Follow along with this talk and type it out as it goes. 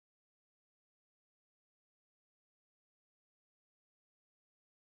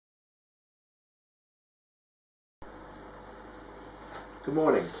Good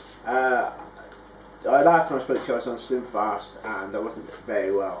morning. Last time I spoke to you I was on Slim Fast and I wasn't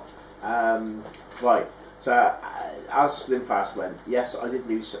very well. Right, so as Slim Fast went, yes I did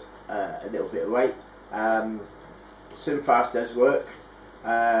lose a little bit of weight. Slim Fast does work,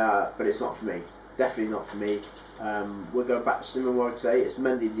 but it's not for me. Definitely not for me. We're going back to Slimming World today. It's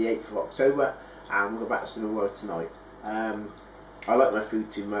Monday the 8th of October and we're going back to Slimming World tonight. I like my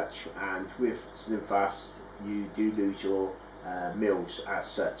food too much, and with Slim Fast you do lose your meals as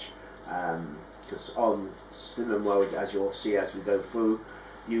such, because on Slimming World, as you'll see as we go through,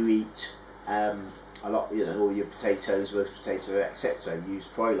 you eat a lot, you know, all your potatoes, roast potato, etc. You use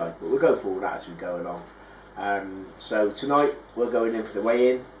fry light, but we'll go through all that as we go along. So tonight we're going in for the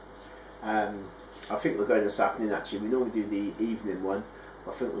weigh-in. I think we're going this afternoon actually. We normally do the evening one.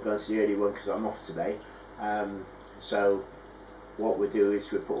 I think we're going to the early one because I'm off today. So what we'll do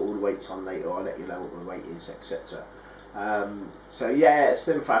is we'll put all the weights on later. I'll let you know what the weight is, etc. So yeah,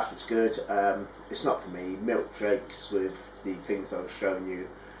 Slim Fast was good. It's not for me. Milk shakes with the things I was showing you,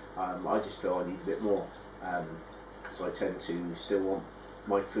 I just feel I need a bit more, because I tend to still want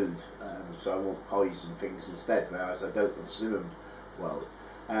my food, so I want pies and things instead, whereas I don't on Slimming World.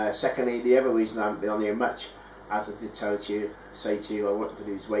 Secondly, the other reason I haven't been on here much, as I did say to you, I wanted to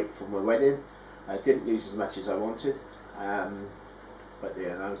lose weight for my wedding. I didn't lose as much as I wanted, but you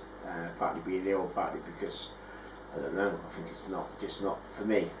know, partly being ill, partly because I don't know, I think it's just not for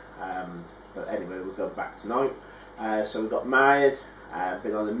me. But anyway, we'll go back tonight. So we got married,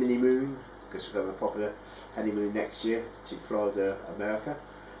 been on a mini moon, because we're going on a popular honeymoon next year to Florida, America.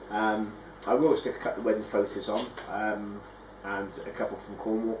 I will stick a couple of wedding photos on, and a couple from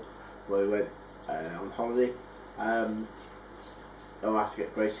Cornwall where we went on holiday. I'll have to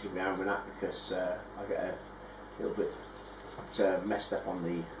get Grace to give me a hand with that, because I get a little bit messed up on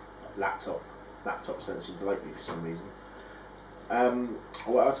the laptop. Laptops don't seem to like me for some reason.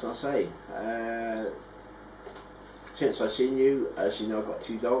 What else can I say? Since I've seen you, as you know, I've got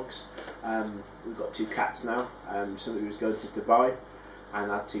 2 dogs. We've got 2 cats now. Somebody was going to Dubai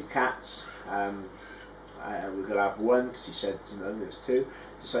and had 2 cats. We're going to have one because he said, you know, there's 2.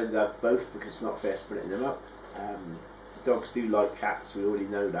 Decided to have both because it's not fair splitting them up. The dogs do like cats, we already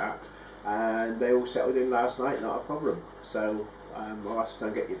know that. And they all settled in last night, not a problem. So I'll have to try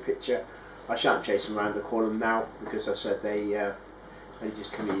and get you a picture. I shan't chase them around the corner now, because I said they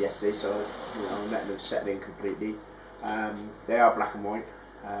just come in yesterday, so you know, I'm letting them settle in completely. They are black and white.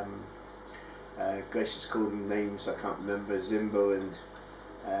 Grace has called them names I can't remember, Zimbo and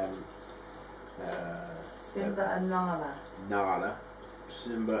Simba and Nala. Nala.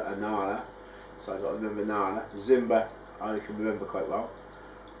 Simba and Nala. So I've got to remember Nala. Zimba I can remember quite well.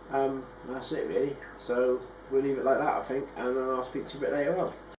 That's it really. So we'll leave it like that, I think, and then I'll speak to you a bit later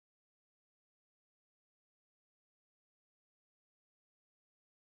on.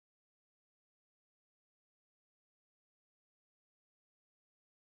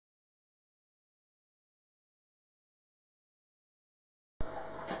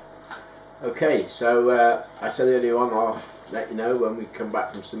 Okay, so I said earlier on I'll let you know when we come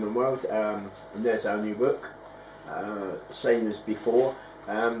back from Slimming World, and there's our new book, same as before.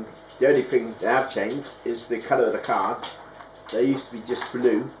 The only thing they have changed is the colour of the card. They used to be just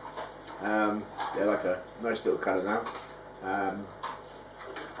blue. They're like a nice little colour now.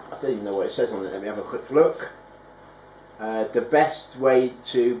 I don't even know what it says on it. Let me have a quick look. The best way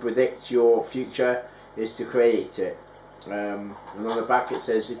to predict your future is to create it. And on the back it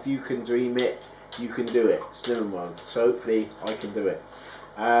says, if you can dream it, you can do it. Slimming World. So hopefully I can do it.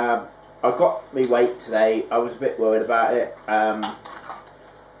 I got me weight today. I was a bit worried about it.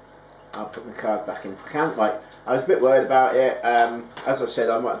 I'll put the card back in if I can. Right, I was a bit worried about it. As I said,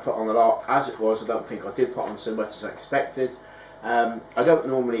 I might have put on a lot. As it was, I don't think I did put on so much as I expected. I don't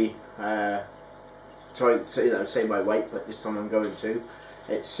normally try to say my weight, but this time I'm going to.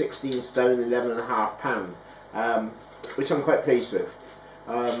 It's 16 stone, 11.5 pound. Which I'm quite pleased with.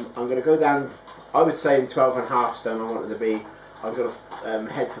 I'm going to go down, I was saying 12.5 stone I wanted to be. I'm going to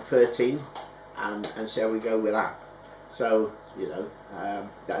head for 13 and see how we go with that. So, you know,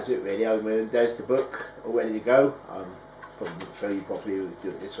 that's it really. There's the book all ready to go. Probably show you properly, we'll do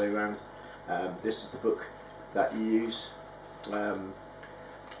it this way around. This is the book that you use.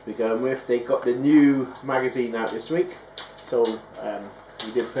 We're going with. They got the new magazine out this week, so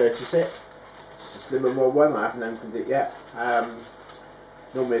we did purchase it. It's a Slimming World one, I haven't opened it yet.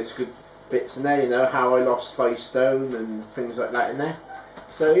 Normally there's good bits in there, you know, how I lost 5 stone and things like that in there.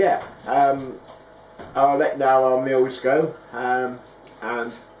 So yeah, I'll let you know how our meals go, and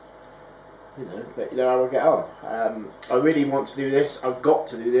you know, let you know how I get on. I really want to do this. I've got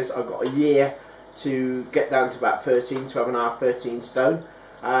to do this. I've got a year to get down to about 13, 12 and a half, 13 stone,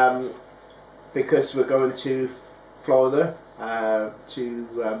 because we're going to Florida, to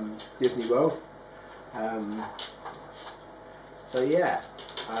Disney World. So yeah,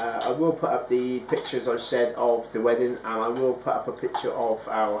 I will put up the pictures I said of the wedding, and I will put up a picture of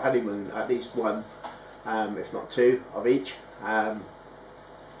our honeymoon, at least one, if not two of each. And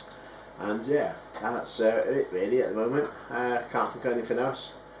yeah, that's it really at the moment. Can't think of anything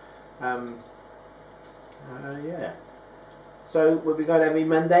else. Yeah, so we'll be going every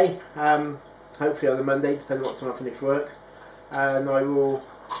Monday, hopefully on a Monday, depending on what time I finish work, and I will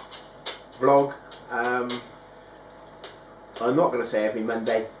vlog. I'm not going to say every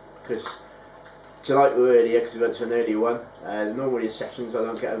Monday, because tonight we're earlier because we went to an earlier one. Normally the sessions I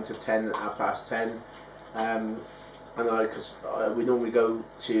don't get home till 10, at 10:30, and because we normally go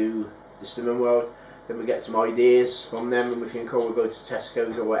to the Slimming World, then we get some ideas from them, and we think, oh, we'll go to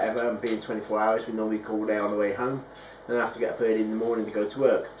Tesco's or whatever, and being 24 hours we normally call there on the way home, and I have to get up early in the morning to go to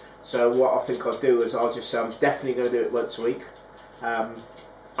work. So what I think I'll do is I'll just definitely going to do it once a week.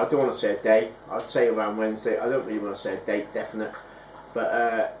 I don't want to say a day. I'd say around Wednesday. I don't really want to say a date definite,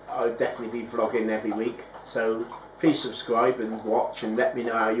 but I'll definitely be vlogging every week. So please subscribe and watch, and let me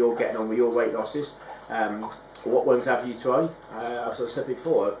know how you're getting on with your weight losses. What ones have you tried? As I said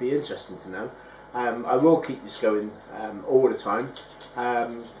before, it'd be interesting to know. I will keep this going all the time.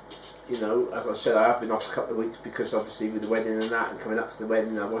 You know, as I said, I have been off a couple of weeks because obviously with the wedding and that, and coming up to the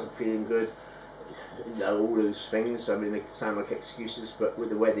wedding, I wasn't feeling good. You know, all those things. I mean, they sound like excuses, but with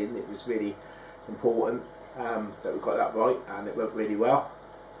the wedding, it was really important that we got that right, and it went really well.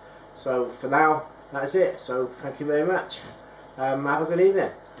 So for now, that's it. So thank you very much. Have a good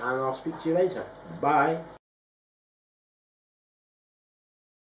evening, and I'll speak to you later. Bye.